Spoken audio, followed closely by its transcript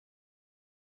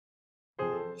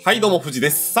はい、どうも、藤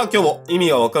です。さあ、今日も意味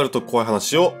がわかると怖い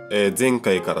話を、前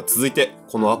回から続いて、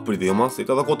このアプリで読ませてい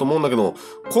ただこうと思うんだけど、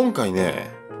今回ね、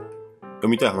読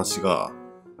みたい話が、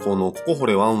この、ここ掘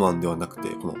れワンワンではなくて、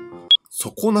この、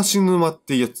底なし沼っ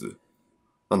ていうやつ、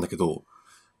なんだけど、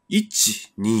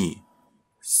1、2、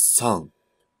3、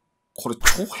これ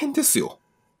長編ですよ。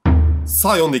さ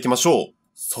あ、読んでいきましょう。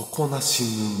底なし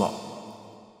沼。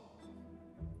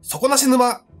底なし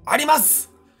沼、あります！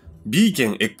 B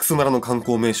県 X 村の観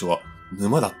光名所は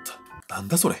沼だった。なん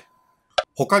だそれ。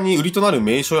他に売りとなる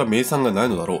名所や名産がない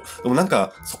のだろう。でもなん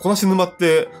か、底なし沼っ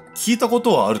て聞いたこ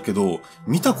とはあるけど、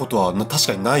見たことは確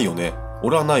かにないよね。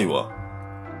俺はないわ。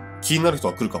気になる人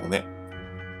は来るかもね。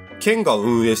県が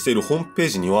運営しているホームペー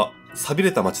ジには、寂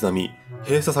れた街並み、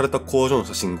閉鎖された工場の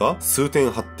写真が数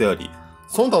点貼ってあり、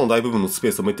その他の大部分のスペ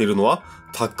ースを埋めているのは、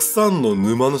たくさんの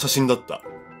沼の写真だった。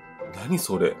何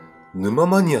それ。沼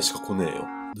マニアしか来ねえよ。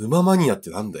沼マニアって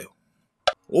なんだよ。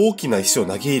大きな石を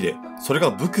投げ入れ、それ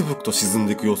がブクブクと沈ん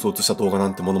でいく様子を映した動画な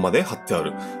んてものまで貼ってあ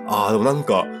る。でもなん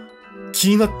か、気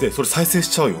になってそれ再生し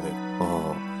ちゃうよね。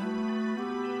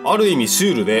ある意味シ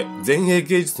ュールで前衛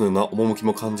芸術のような趣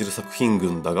も感じる作品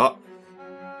群だが、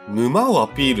沼をア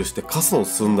ピールして過疎の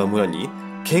進んだ村に、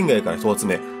県外から人を集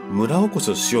め、村おこし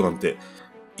をしようなんて、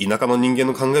田舎の人間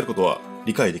の考えることは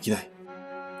理解できない。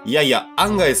いやいや、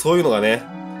案外そういうのがね、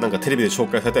なんかテレビで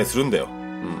紹介されたりするんだよ。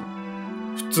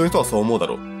普通の人はそう思うだ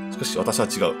ろう。しかし私は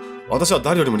違う。私は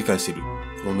誰よりも理解している。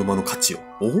この沼の価値を。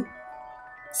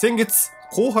先月、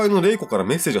後輩の玲子から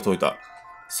メッセージが届いた。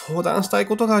相談したい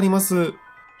ことがあります。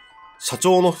社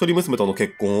長の一人娘との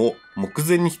結婚を目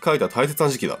前に控えた大切な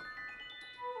時期だ。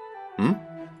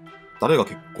誰が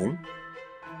結婚？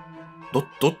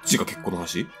どっちが結婚の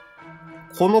話？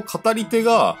この語り手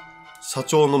が、社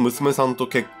長の娘さんと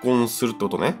結婚するってこ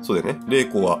とね。そうだよね。玲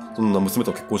子はそんな娘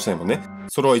と結婚しないもんね。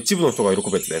それは一部の人が喜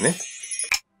ぶやつだよね。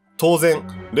当然、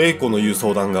玲子の言う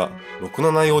相談が、ろく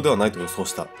な内容ではないと予想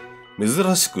した。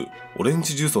珍しく、オレン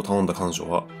ジジュースを頼んだ彼女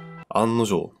は、案の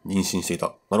定、妊娠してい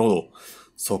た。なるほど。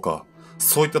そうか。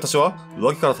そう言って私は、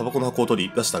上着からタバコの箱を取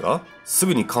り出したが、す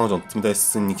ぐに彼女の冷たい視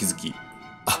線に気づき、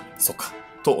そうか。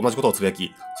と同じことをつぶや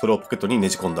き、それをポケットにね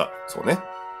じ込んだ。そうね。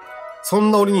そ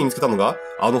んな折に見つけたのが、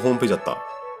あのホームページだった。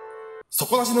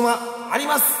底なし沼、あり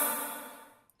ます！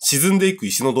沈んでいく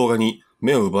石の動画に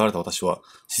目を奪われた私は、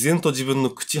自然と自分の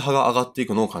口派が上がってい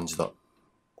くのを感じた。あ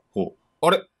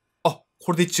れ？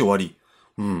これで一応終わり。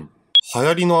流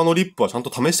行りのあのリップはちゃん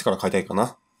と試してから買いたいか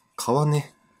な。買わ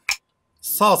ね。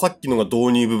さあ、さっきのが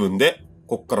導入部分で、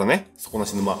こっからね、底な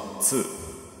し沼2。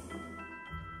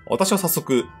私は早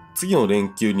速、次の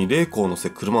連休に玲子を乗せ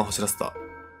車を走らせた。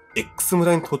X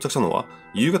村に到着したのは、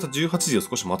夕方18時を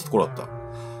少し待ったところだった。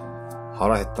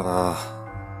腹減ったな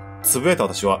ぁ。つぶやいた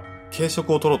私は、軽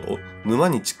食を取ろうと、沼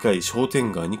に近い商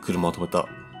店街に車を止めた。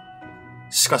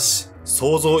しかし、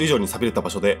想像以上に寂れた場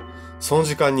所で、その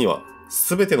時間には、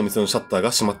すべての店のシャッター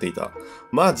が閉まっていた。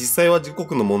まあ実際は時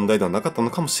刻の問題ではなかった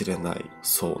のかもしれない。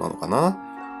そうなのかな。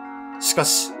しか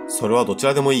し、それはどち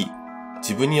らでもいい。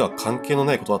自分には関係の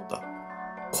ないことだった。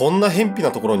こんな偏僻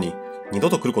なところに、二度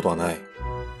と来ることはない。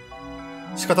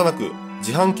仕方なく、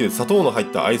自販機で砂糖の入っ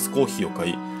たアイスコーヒーを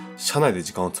買い、車内で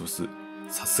時間を潰す。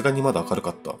さすがにまだ明るか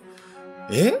った。こ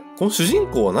の主人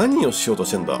公は何をしようと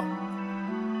してんだ？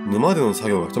沼での作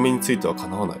業が人目については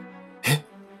叶わない。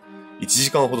1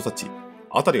時間ほど経ち、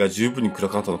辺りが十分に暗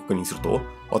くなったのを確認すると、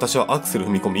私はアクセル踏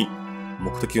み込み、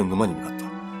目的の沼に向かっ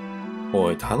た。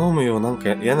おい、頼むよ、なん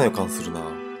か嫌な予感するな。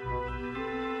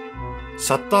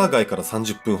シャッター街から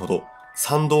30分ほど、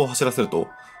山道を走らせると、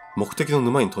目的の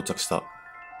沼に到着した。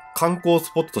観光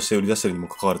スポットとして売り出しているにも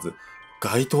かかわらず、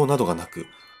街灯などがなく、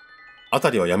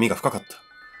辺りは闇が深かった。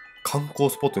観光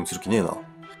スポットにする気ねえな。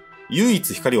唯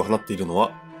一光を放っているの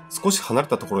は、少し離れ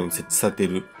たところに設置されてい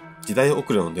る時代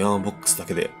遅れの電話ボックスだ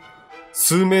けで、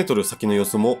数メートル先の様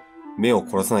子も目を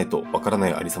凝らさないとわからな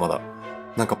いありさまだ。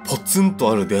なんかポツン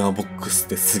とある電話ボックスっ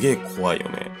てすげえ怖いよ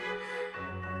ね。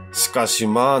しかし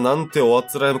なんておあ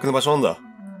つらい向けの場所なんだ。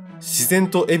自然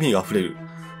と笑みが溢れる。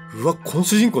うわ、この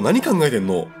主人公何考えてん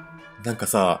の？なんか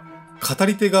さ、語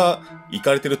り手が行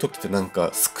かれてる時ってなん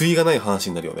か救いがない話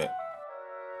になるよね。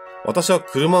私は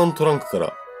車のトランクか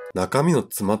ら中身の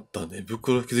詰まった寝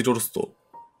袋を削り下ろすと、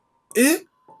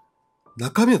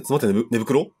中身の詰まった寝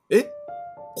袋？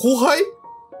後輩？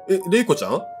玲子ちゃ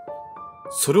ん？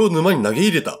それを沼に投げ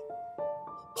入れた。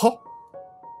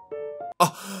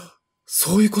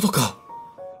そういうことか。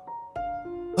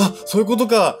そういうこと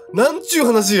か。なんちゅう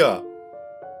話や。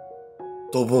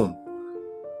ドボン。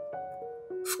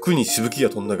服にしぶきが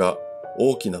飛んだが、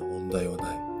大きな問題は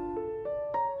ない。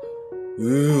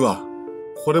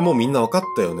これもみんなわかっ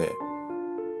たよね。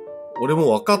俺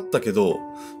も分かったけど、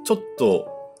ちょっと、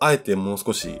あえてもう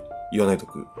少し言わないと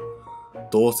く。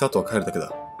どうせあとは帰るだけ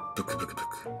だ。ブクブクブク。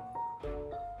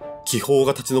気泡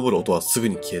が立ち上る音はすぐ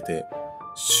に消えて、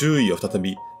周囲は再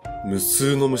び無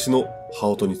数の虫の羽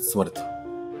音に包まれた。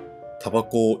タバ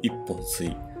コを一本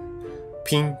吸い、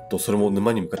ピンとそれも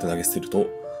沼に向かって投げ捨てると、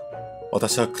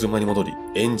私は車に戻り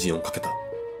エンジンをかけた。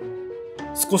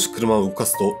少し車を動か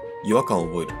すと違和感を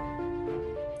覚える。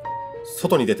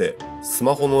外に出てス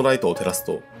マホのライトを照らす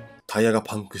とタイヤが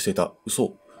パンクしていた。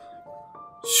嘘。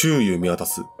周囲を見渡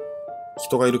す。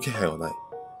人がいる気配はない。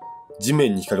地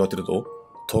面に光を当てると、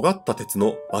尖った鉄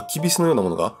の巻き菱のようなも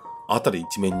のが辺り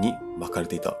一面に巻かれ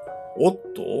ていた。おっ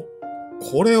と、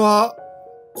これは、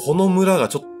この村が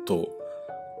ちょっと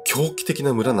狂気的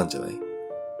な村なんじゃない？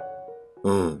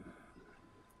うん。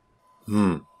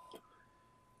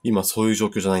今そういう状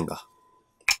況じゃないんだ。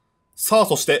さあ、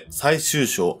そして最終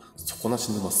章、底なし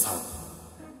沼3。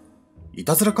い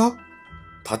たずらか？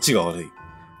タチが悪い。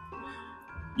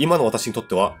今の私にとっ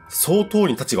ては相当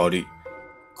にタチが悪い。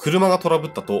車がトラブ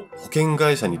ったと保険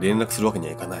会社に連絡するわけに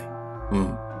はいかない。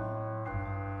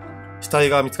死体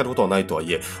が見つかることはないとは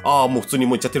いえ、もう普通に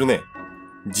もう言っちゃってるね。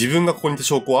自分がここにいた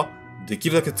証拠はでき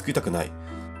るだけ作りたくない。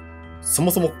そ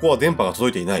もそもここは電波が届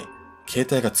いていない。携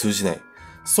帯が通じない。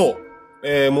そ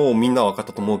う。もうみんなは分かっ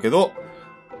たと思うけど、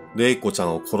レイコちゃ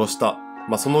んを殺した。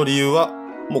その理由は、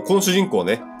もうこの主人公は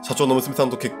ね、社長の娘さん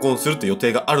と結婚するって予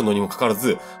定があるのにもかかわら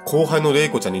ず、後輩のレイ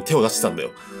コちゃんに手を出してたんだ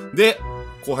よ。で、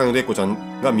後輩のレイコちゃ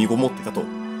んが身ごもっていたと。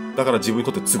だから自分に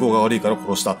とって都合が悪いから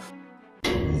殺した。なん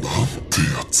て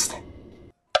やつだ。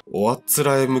おあつ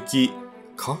らえ向き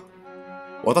か？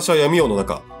私は闇夜の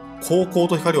中、高々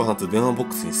と光を放つ電話ボッ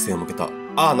クスに視線を向けた。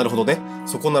なるほどね。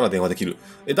そこなら電話できる。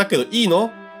だけどいい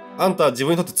の？あんた自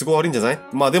分にとって都合悪いんじゃない？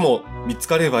でも、見つ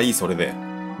かればいい、それで。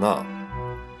なあ。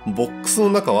ボックスの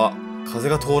中は風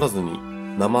が通らずに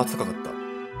生暖かかった。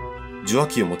受話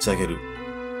器を持ち上げる。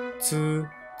ツー、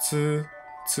ツー、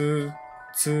ツー、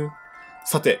ツー。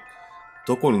さて、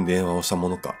どこに電話をしたも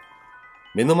のか。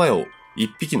目の前を一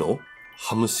匹の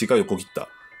ハムシが横切った。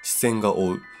視線が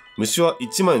追う。虫は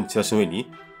一枚のチラシの上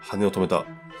に羽を止めた。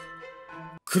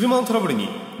車のトラブルに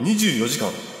24時間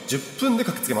10分で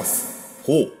駆けつけます。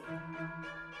ほう。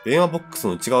電話ボックス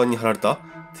の内側に貼られた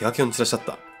手書きのチラシだっ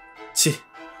た。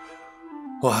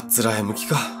わつらえ向き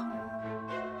か。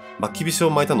巻き菱を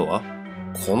巻いたのは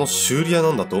この修理屋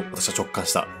なんだと私は直感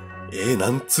した。な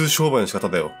んつう商売の仕方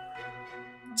だよ。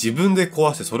自分で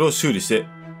壊してそれを修理して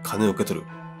金を受け取る。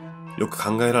よく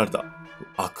考えられた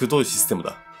悪どいシステム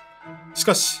だ。し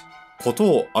かし、こと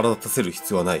を荒立たせる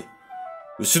必要はない。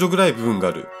後ろ暗い部分が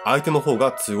ある相手の方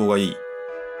が都合がいい。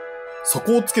そ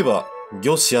こをつけば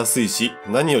御しやすいし、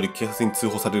何より警察に通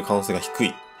報される可能性が低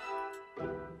い。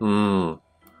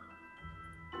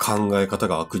考え方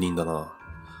が悪人だな。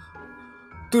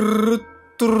トゥルルルッ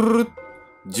トゥルルルッ。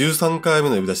13回目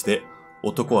の呼び出しで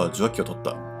男は受話器を取っ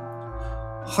た。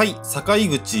はい、坂井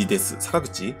口です。坂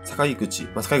口で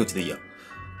いいや。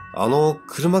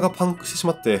車がパンクしてし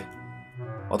まって、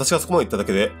私がそこまで行っただ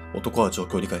けで男は状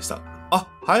況を理解した。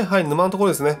はい、沼のところ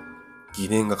ですね。疑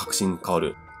念が確信変わ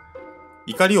る。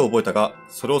怒りを覚えたが、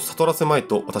それを悟らせまい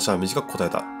と私は短く答え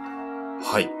た。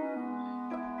はい。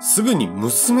すぐに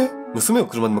娘を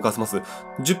車に向かわせます。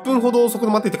10分ほどそこ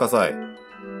で待っていてください。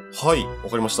はい、わ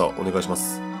かりました。お願いしま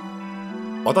す。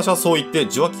私はそう言って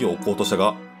受話器を置こうとした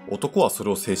が、男はそ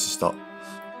れを制止した。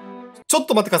ちょっ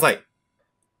と待ってください。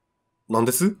何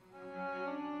です？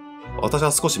私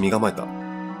は少し身構えた。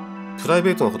プライ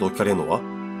ベートなことを聞かれるのは、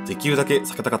できるだけ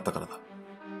避けたかったからだ。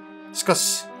しか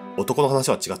し、男の話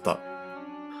は違った。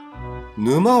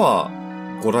沼は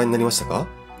ご覧になりましたか？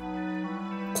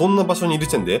こんな場所にいる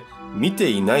時点で見て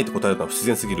いないと答えるのは不自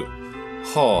然すぎる。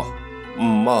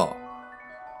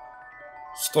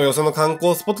人寄せの観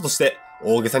光スポットとして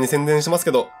大げさに宣伝します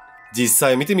けど、実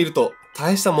際見てみると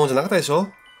大したもんじゃなかったでしょ？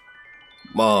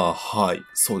はい、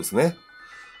そうですね。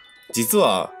実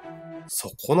は、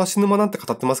底なし沼なんて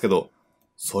語ってますけど、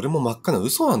それも真っ赤な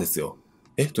嘘なんですよ。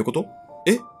どういうこと？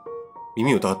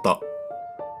耳を疑った。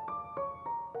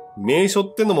名所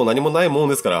ってのも何もないもの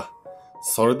ですから、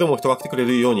それでも人が来てくれ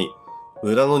るように、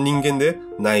村の人間で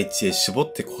内地へ絞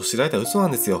ってこしらえた嘘な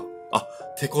んですよ。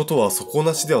ってことは底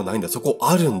なしではないんだ。そこ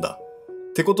あるんだ。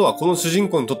ってことはこの主人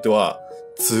公にとっては、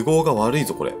都合が悪い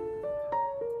ぞこれ。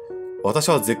私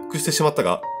は絶句してしまった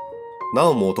が、な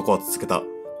おも男は続けた。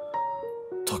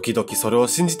時々それを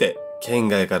信じて、県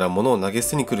外から物を投げ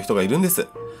捨てに来る人がいるんです。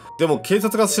でも警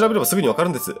察が調べればすぐにわかる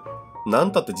んです。な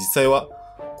んたって実際は、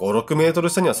5、6メートル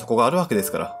下には底があるわけで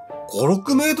すから。5、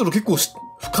6メートル結構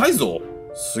深いぞ。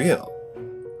すげえな。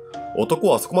男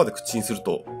はそこまで口にする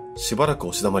と、しばらく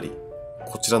押し黙り、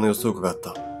こちらの様子を伺っ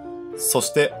た。そ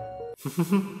して、ふふ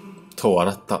ふ、と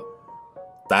笑った。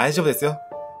大丈夫ですよ。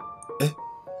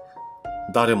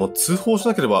誰も通報し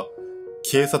なければ、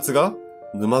警察が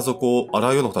沼底を洗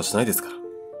うようなことはしないですから。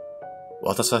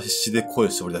私は必死で声を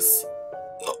絞り出す。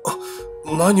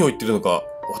何を言ってるのか、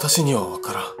私にはわ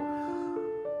からん。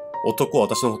男は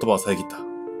私の言葉を遮った。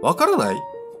わからない？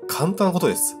簡単なこと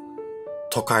です。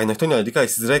都会の人には理解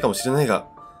しづらいかもしれないが、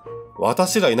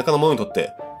私ら田舎の者にとっ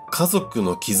て家族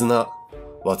の絆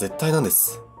は絶対なんで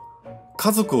す。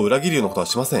家族を裏切るようなことは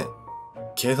しません。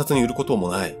警察に売ることも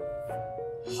ない。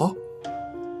は？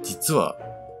実は、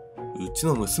うち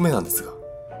の娘なんですが。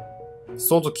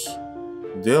その時、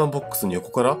電話ボックスに横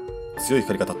から強い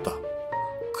光が当たった。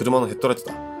車のヘッドライト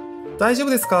だ。大丈夫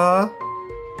ですか？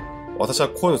私は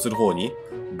声のする方に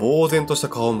呆然とした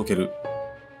顔を向ける。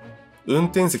運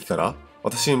転席から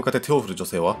私に向かって手を振る女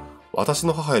性は私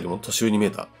の母よりも年上に見え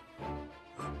た。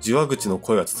受話口の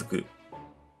声が続く。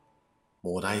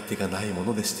もらい手がないも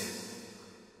のでして。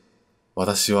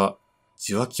私は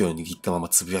受話器を握ったまま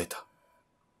つぶやいた。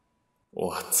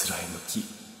おあつらい向き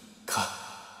か。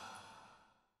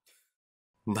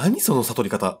何その悟り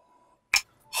方。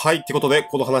はい、ってことで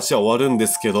この話は終わるんで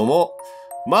すけども、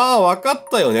まあ分かっ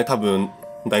たよね、多分。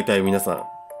大体皆さ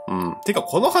ん。てか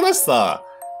この話さ、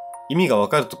意味が分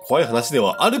かると怖い話で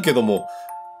はあるけども、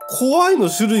怖いの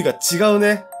種類が違う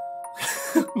ね。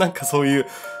なんかそういう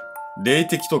霊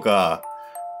的とか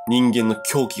人間の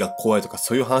狂気が怖いとか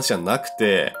そういう話じゃなく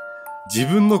て、自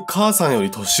分の母さんより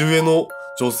年上の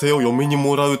女性を嫁に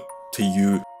もらうって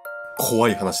いう怖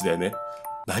い話だよね。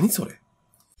何それ？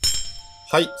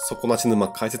はい、底なし沼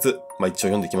解説。一応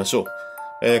読んでいきましょう。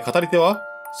語り手は、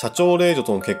社長令女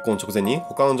との結婚直前に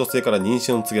他の女性から妊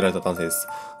娠を告げられた男性です。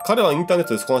彼はインターネッ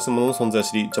トで底なしの者の存在を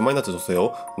知り、邪魔になった女性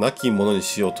を亡き者に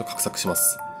しようと画策しま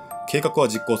す。計画は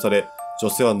実行され、女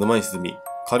性は沼に沈み、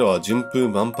彼は順風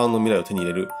満帆の未来を手に入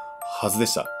れるはずで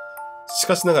した。し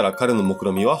かしながら彼の目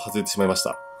論見は外れてしまいまし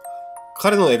た。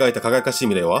彼の描いた輝かしい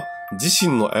未来は、自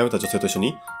身の殺めた女性と一緒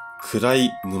に暗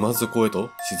い沼底へと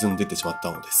沈んでいってしまった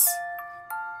のです。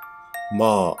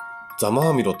まあ、ざま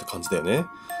あみろって感じだよね。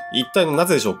一体な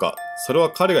ぜでしょうか？それは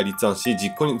彼が立案し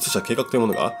実行に移した計画というも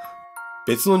のが、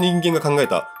別の人間が考え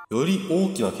たより大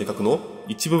きな計画の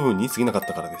一部分に過ぎなかっ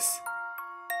たからです。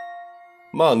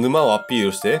まあ、沼をアピー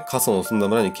ルして過疎の住んだ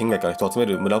村に県外から人を集め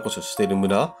る村おこしをしている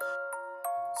村。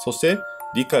そして、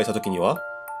理解した時には、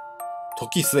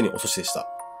時すでに遅しでした。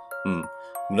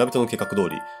村人の計画通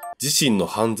り、自身の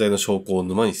犯罪の証拠を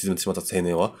沼に沈めてしまった青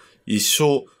年は、一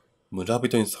生、村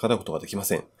人に逆らうことができま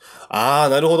せん。な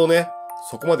るほどね。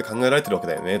そこまで考えられてるわけ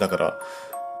だよね。だから、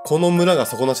この村が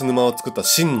底なし沼を作った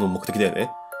真の目的だよ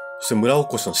ね。そして村お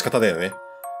こしの仕方だよね。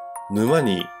沼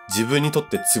に自分にとっ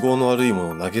て都合の悪い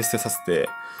ものを投げ捨てさせて、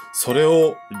それ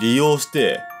を利用し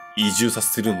て移住さ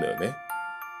せるんだよね。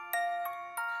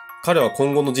彼は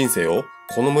今後の人生を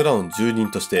この村の住人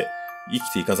として生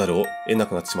きていかざるを得な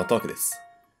くなってしまったわけです。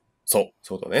そ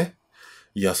うだね。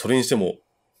いや、それにしても、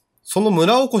その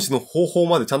村おこしの方法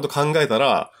までちゃんと考えた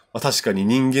ら、確かに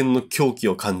人間の狂気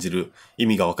を感じる意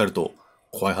味がわかると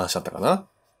怖い話だったかな。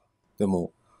で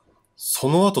も、そ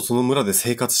の後その村で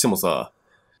生活してもさ、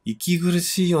息苦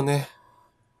しいよね。